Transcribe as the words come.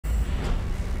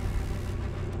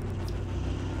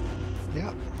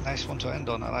Nice one to end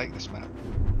on. I like this map.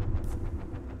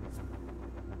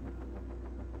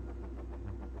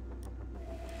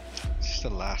 This is the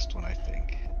last one, I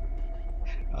think.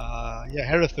 Yeah,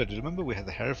 Hereford. Remember we had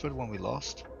the Hereford one we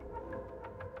lost?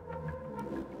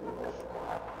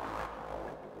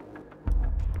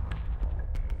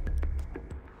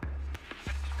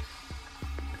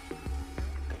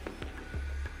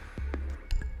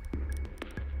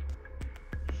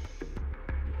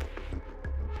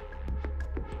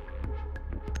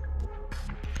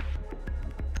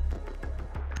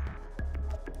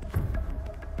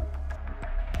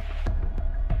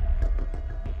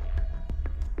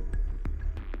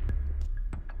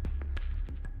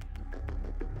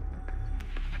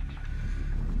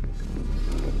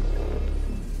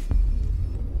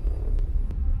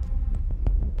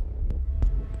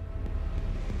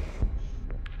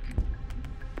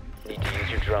 Need to use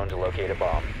your drone to locate a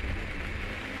bomb.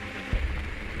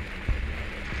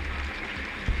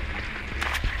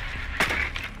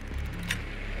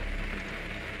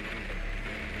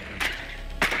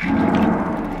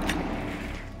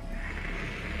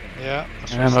 Yeah.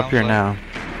 That's what I'm it up here sounds like. now.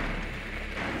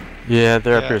 Yeah,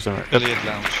 they're up here somewhere. Billiard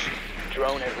lounge.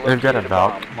 Drone has located They've got a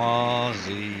bomb. Valk.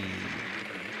 Mozzie.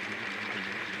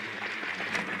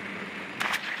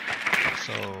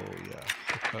 So yeah,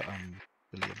 hookah and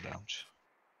billiard lounge.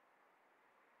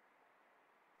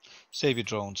 Save your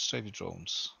drones. Save your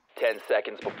drones. 10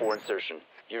 seconds before insertion.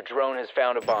 Your drone has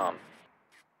found a bomb.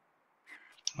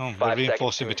 Oh, they're 5 reinforcing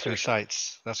seconds to between insertion.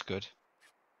 sites. That's good.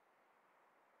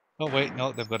 Oh wait,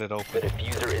 no, they've got it The open.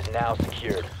 diffuser is now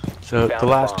secured. So Found the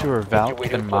last bomb. two are Make your Valk way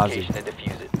to and its Mozzie. location and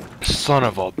defuse it. Son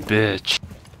of a bitch.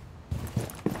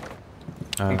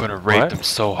 I'm gonna raid what? them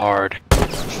so hard.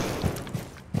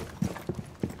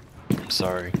 I'm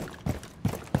sorry.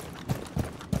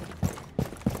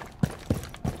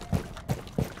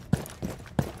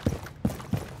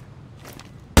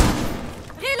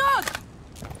 Reload!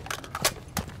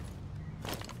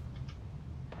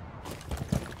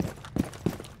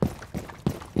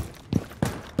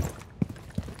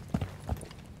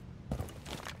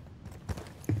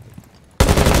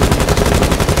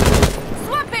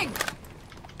 Swapping!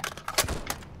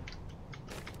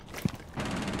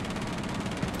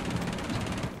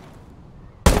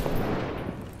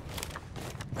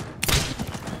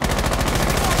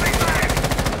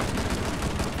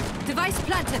 Device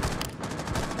planted.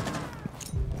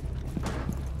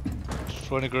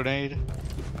 Throwing a grenade.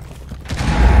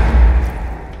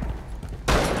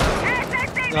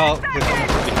 No, they're coming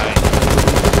from behind.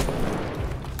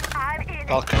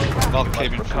 Valk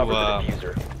came in Recover through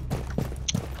the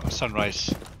diffuser.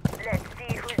 Sunrise.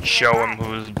 Show him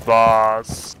who's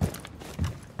boss.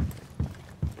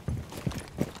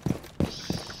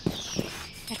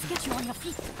 Let's get you on your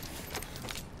feet.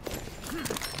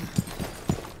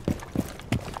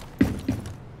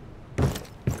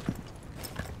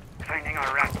 Finding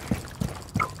our route.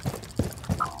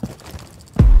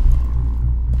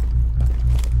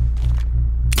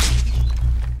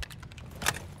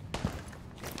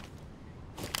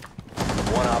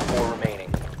 One op 4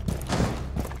 remaining.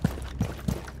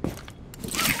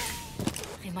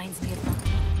 Reminds me of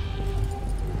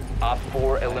that. Op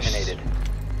 4 eliminated.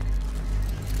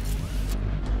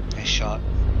 Nice shot.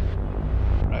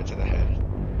 Right to the head.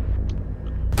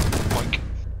 Boink.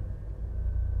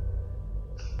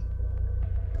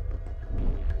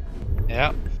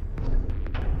 Yeah.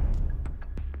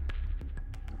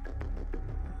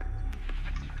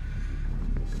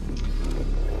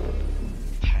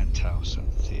 Penthouse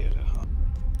and theater, huh?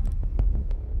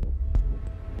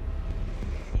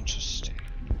 Interesting.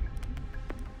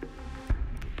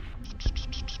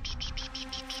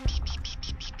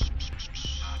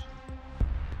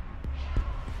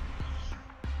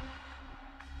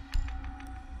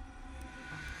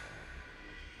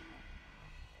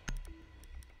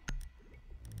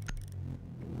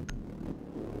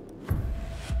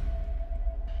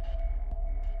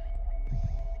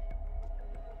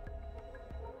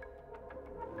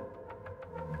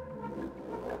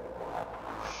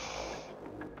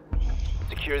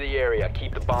 Secure the area.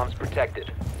 Keep the bombs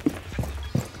protected.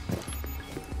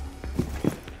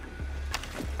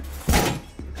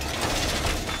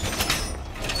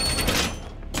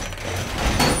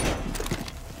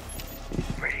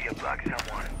 Ready to block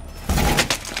someone.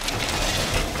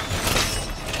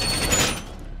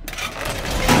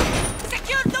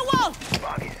 Secure the wall!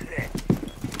 Bobby set.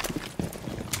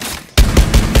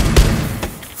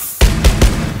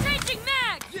 Changing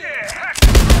mag! Yeah!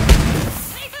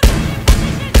 Laser in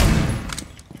position!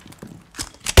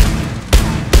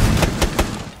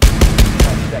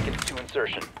 10 seconds to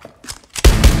insertion.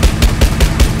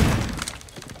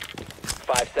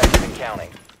 5 seconds and counting.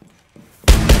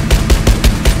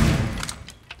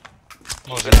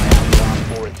 What was Keep an it? eye out for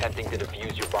Op 4 attempting to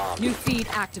defuse your bomb. New feed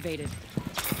activated.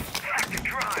 Active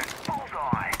drone.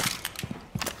 Bullseye.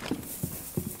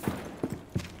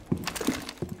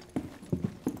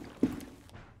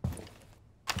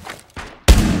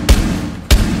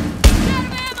 Out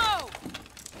of ammo!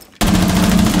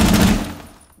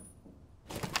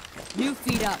 New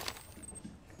feed up.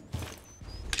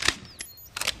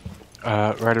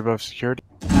 Right above security.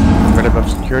 Right above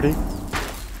security.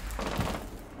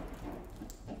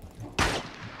 I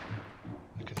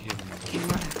can hear them.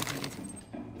 Camera activated.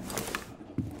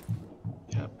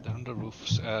 Yeah, they're on the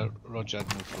roofs. Roger,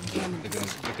 I'd move from there.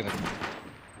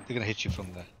 They're gonna hit you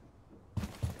from there.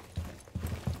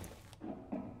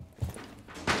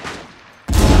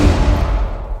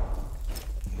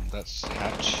 That's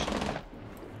hatch.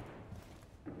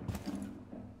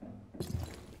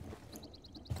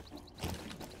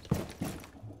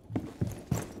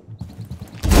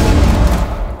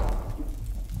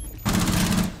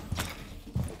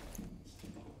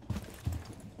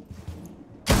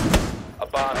 A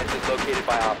bomb has been located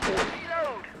by Op 4.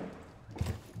 Reload.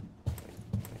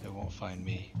 They won't find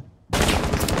me.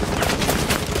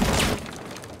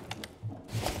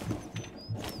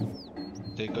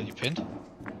 They got you pinned?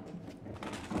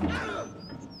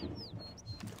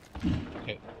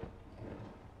 Okay.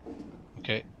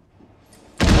 Okay.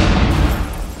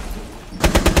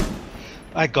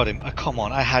 I got him. Come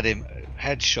on, I had him.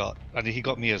 Headshot. And he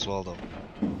got me as well, though.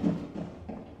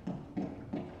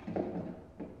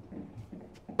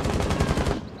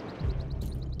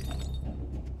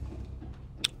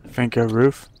 Think a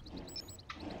roof.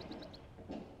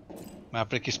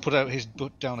 Maverick, he's put out his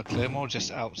butt down a claymore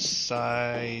just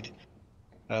outside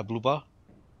Blue Bar.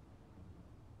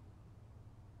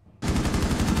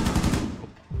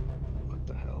 What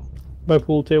the hell? By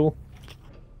pool table.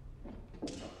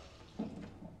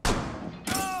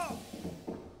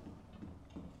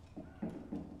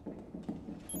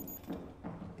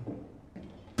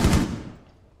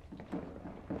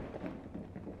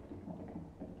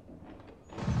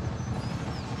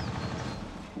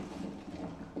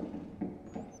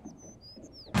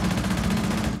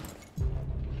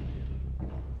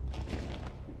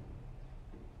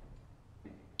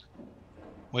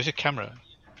 Where's your camera?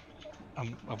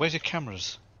 Where's your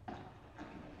cameras?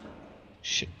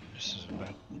 Shit, this is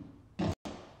bad.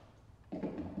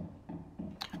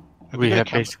 We got a have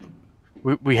camera? basically,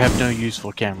 we have no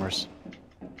useful cameras.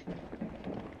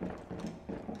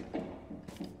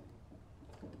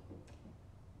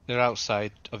 They're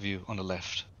outside of you on the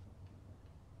left.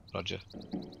 Roger.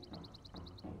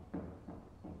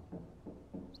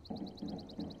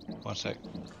 One sec.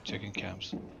 Checking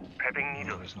cams. Prepping No,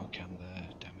 needles. there's no cam there.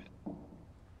 Damn it.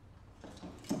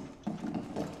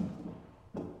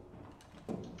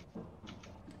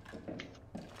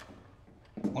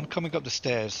 One coming up the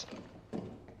stairs.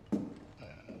 I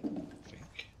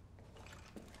think.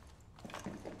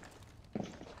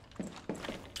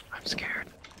 I'm scared.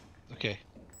 Okay.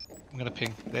 I'm gonna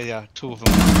ping. There you are. Two of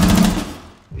them.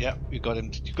 Yeah, you got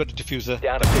him. You got the diffuser.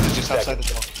 Down to Diffuser's 50 just outside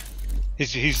the door.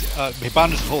 He's he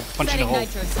bound his hole, punching Setting a hole.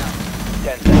 nitro cell.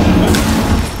 10 seconds.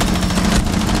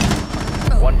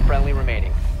 One friendly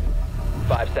remaining.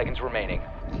 5 seconds remaining.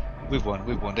 We've won.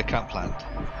 They can't plant.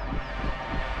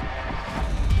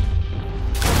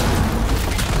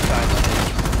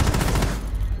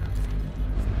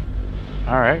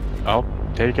 Alright, I'll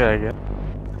take it, I guess.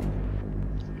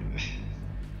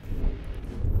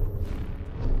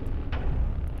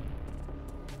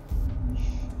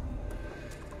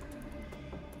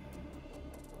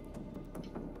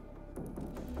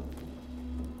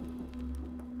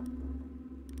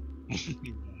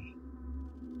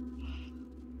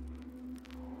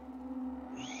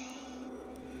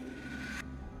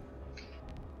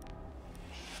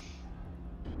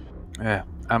 Yeah,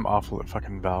 I'm awful at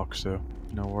fucking Valk, so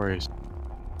no worries.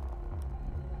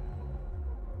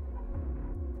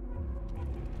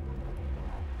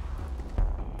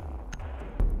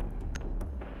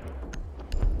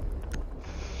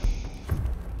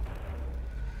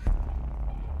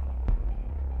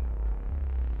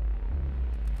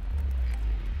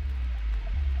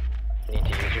 Need to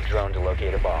use your drone to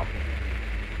locate a bomb.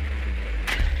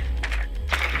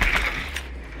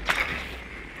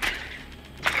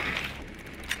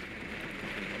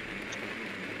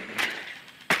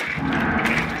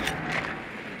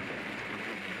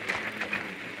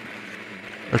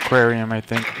 Aquarium, I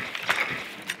think.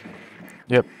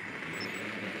 Yep.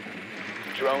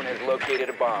 Drone has located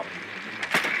a bomb.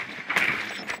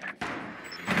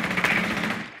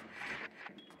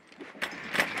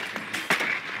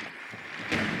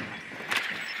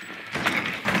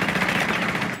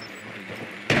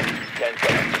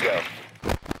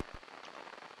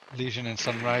 Legion and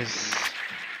Sunrise.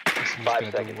 This one's 5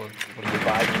 gonna seconds. do Be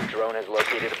advised your drone has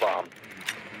located a bomb.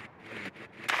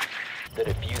 The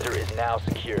diffuser is now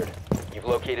secured. You've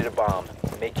located a bomb.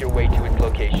 Make your way to its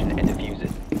location and defuse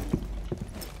it.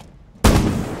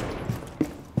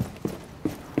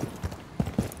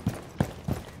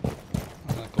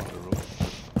 I'm gonna go on the roof.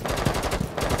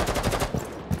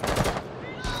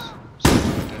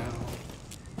 Slow down.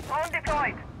 Phone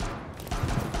deployed.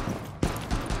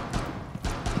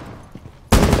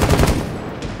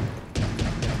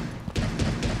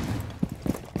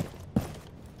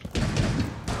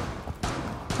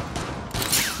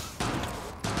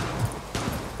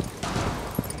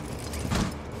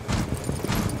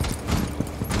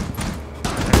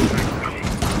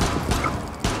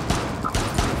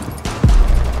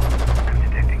 I'm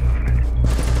detecting movement.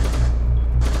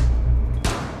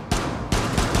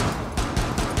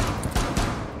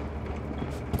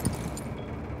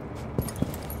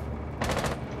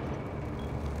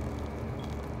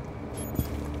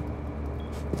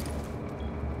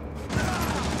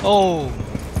 Oh!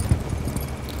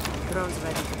 Drone's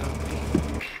ready to go.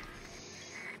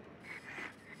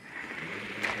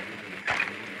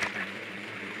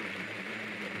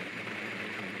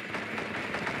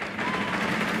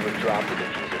 You have dropped the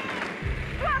diffuser.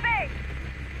 Dropping!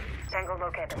 Tango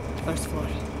located. First floor.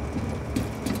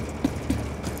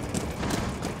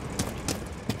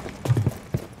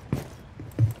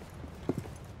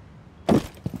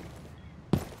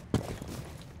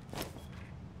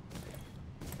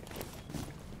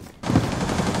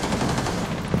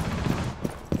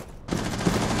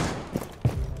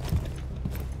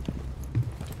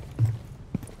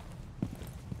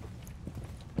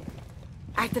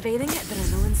 Activating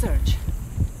adrenaline surge.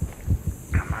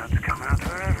 Come out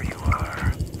wherever you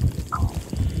are.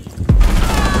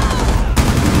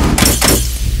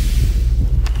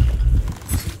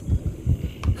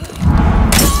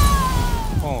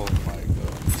 Oh my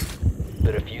god.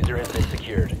 The diffuser has been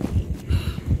secured.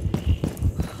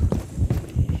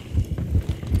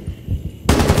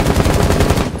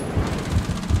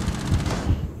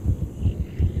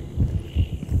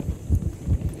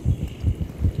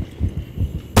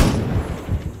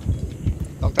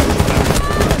 Knock that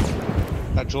drone out.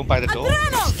 That drone by the door?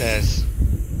 Stairs.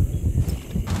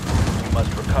 You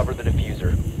must recover the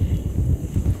diffuser.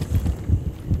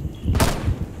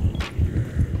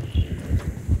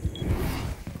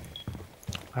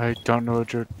 I don't know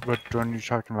what drone you're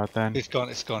talking about then. It's gone.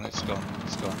 I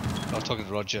was talking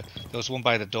to Roger. There was one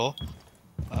by the door.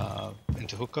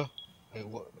 Into hooker.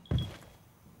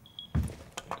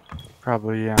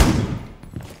 Probably, yeah.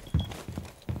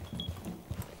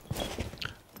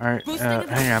 Alright,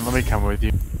 hang on, let me come with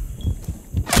you.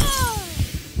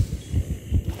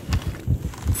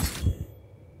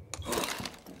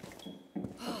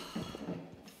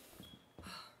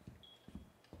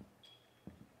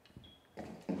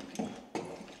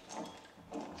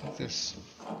 I think there's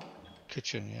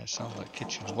kitchen, yeah, it sounds like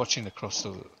kitchen. Watching across the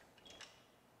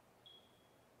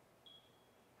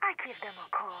I give them a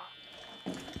call.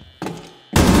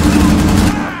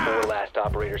 4 last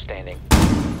operator standing.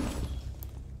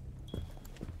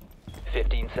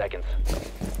 15 seconds.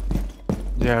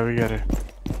 Yeah, we got it.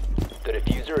 The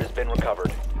diffuser has been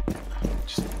recovered.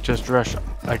 Just rush.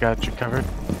 I got you covered.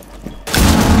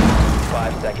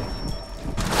 5 seconds.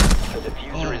 The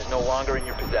diffuser is no longer in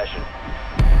your possession.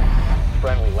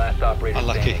 Friendly last operator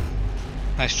unlucky. standing.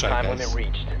 Nice try, Time guys. limit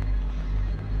reached.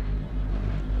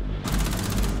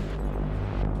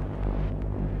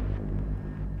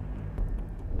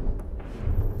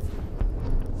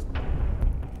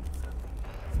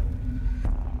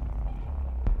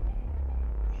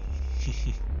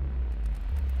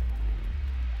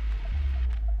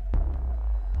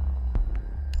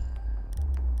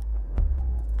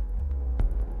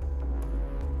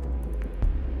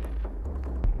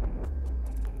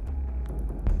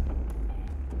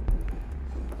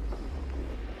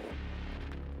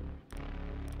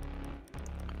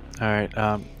 Alright,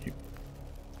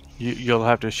 you'll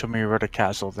have to show me where the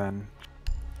castle then.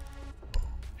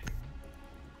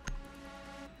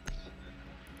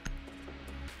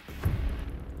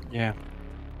 Yeah.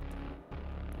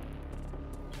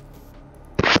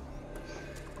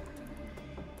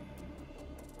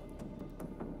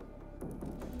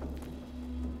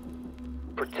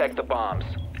 Protect the bombs.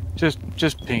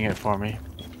 Just ping it for me.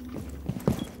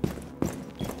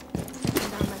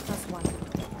 Down my +1.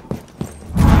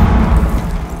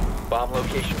 Bomb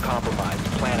location compromised.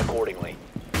 Plan accordingly.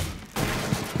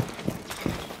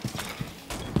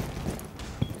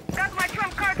 Got my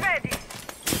trump card ready.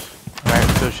 Alright,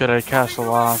 so should I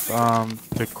castle off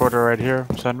the quarter right here,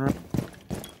 sunroom?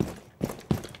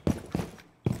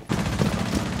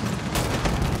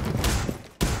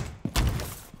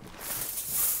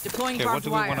 Deploying Okay, what barbed do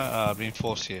we wire. want to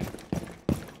reinforce here?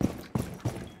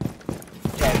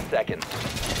 10 seconds.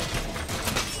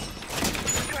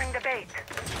 Throwing the bait.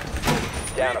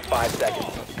 Down to 5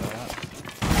 seconds.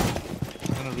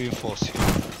 I'm going to reinforce here.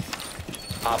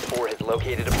 Op 4 has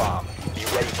located a bomb. Be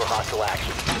ready for hostile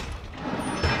action.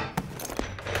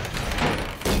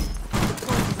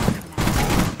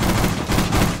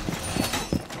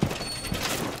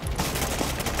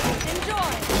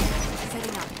 Enjoy!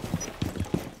 Setting up.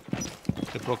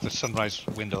 They broke the sunrise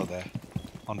window there,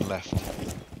 on the left.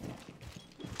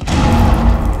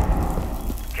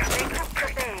 Jumping up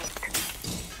the bait.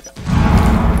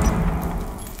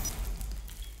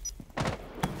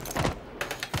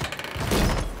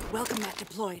 Welcome mat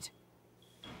deployed.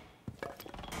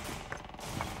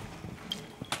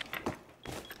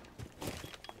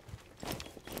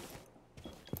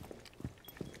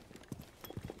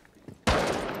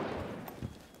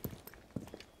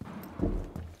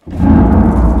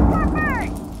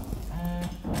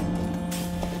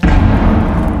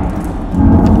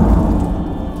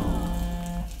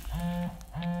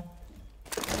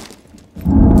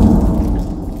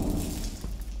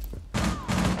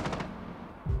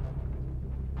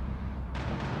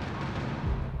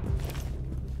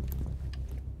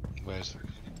 Where's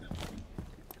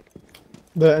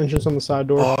The entrance on the side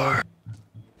door.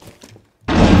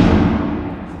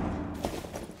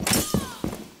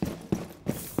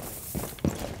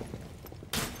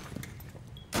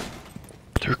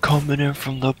 They're coming in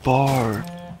from the bar.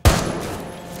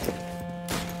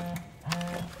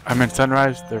 I'm in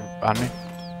Sunrise. They're on me.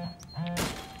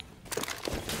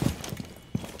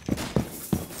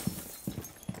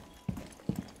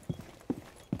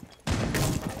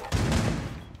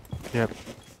 Yep.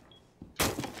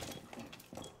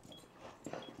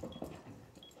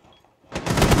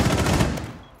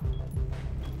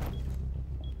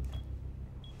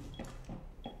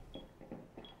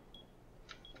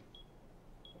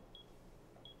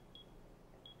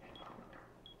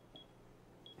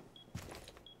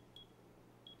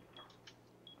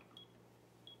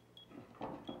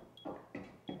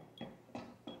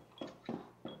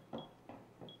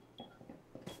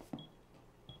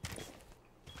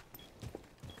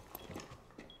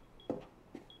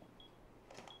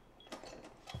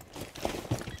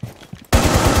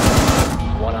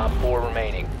 One Op 4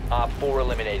 remaining. Op 4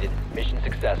 eliminated. Mission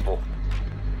successful.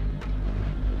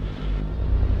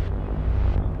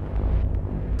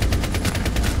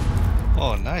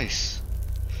 Oh, nice.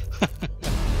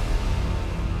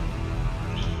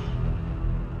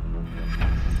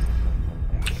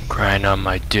 Crying on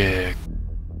my dick.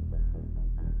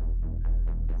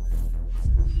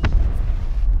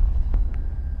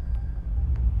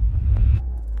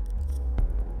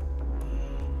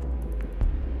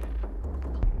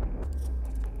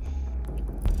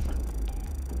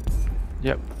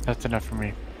 Yep. That's enough for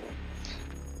me.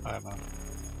 Alright, man.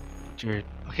 Cheers.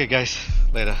 Okay, guys.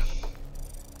 Later.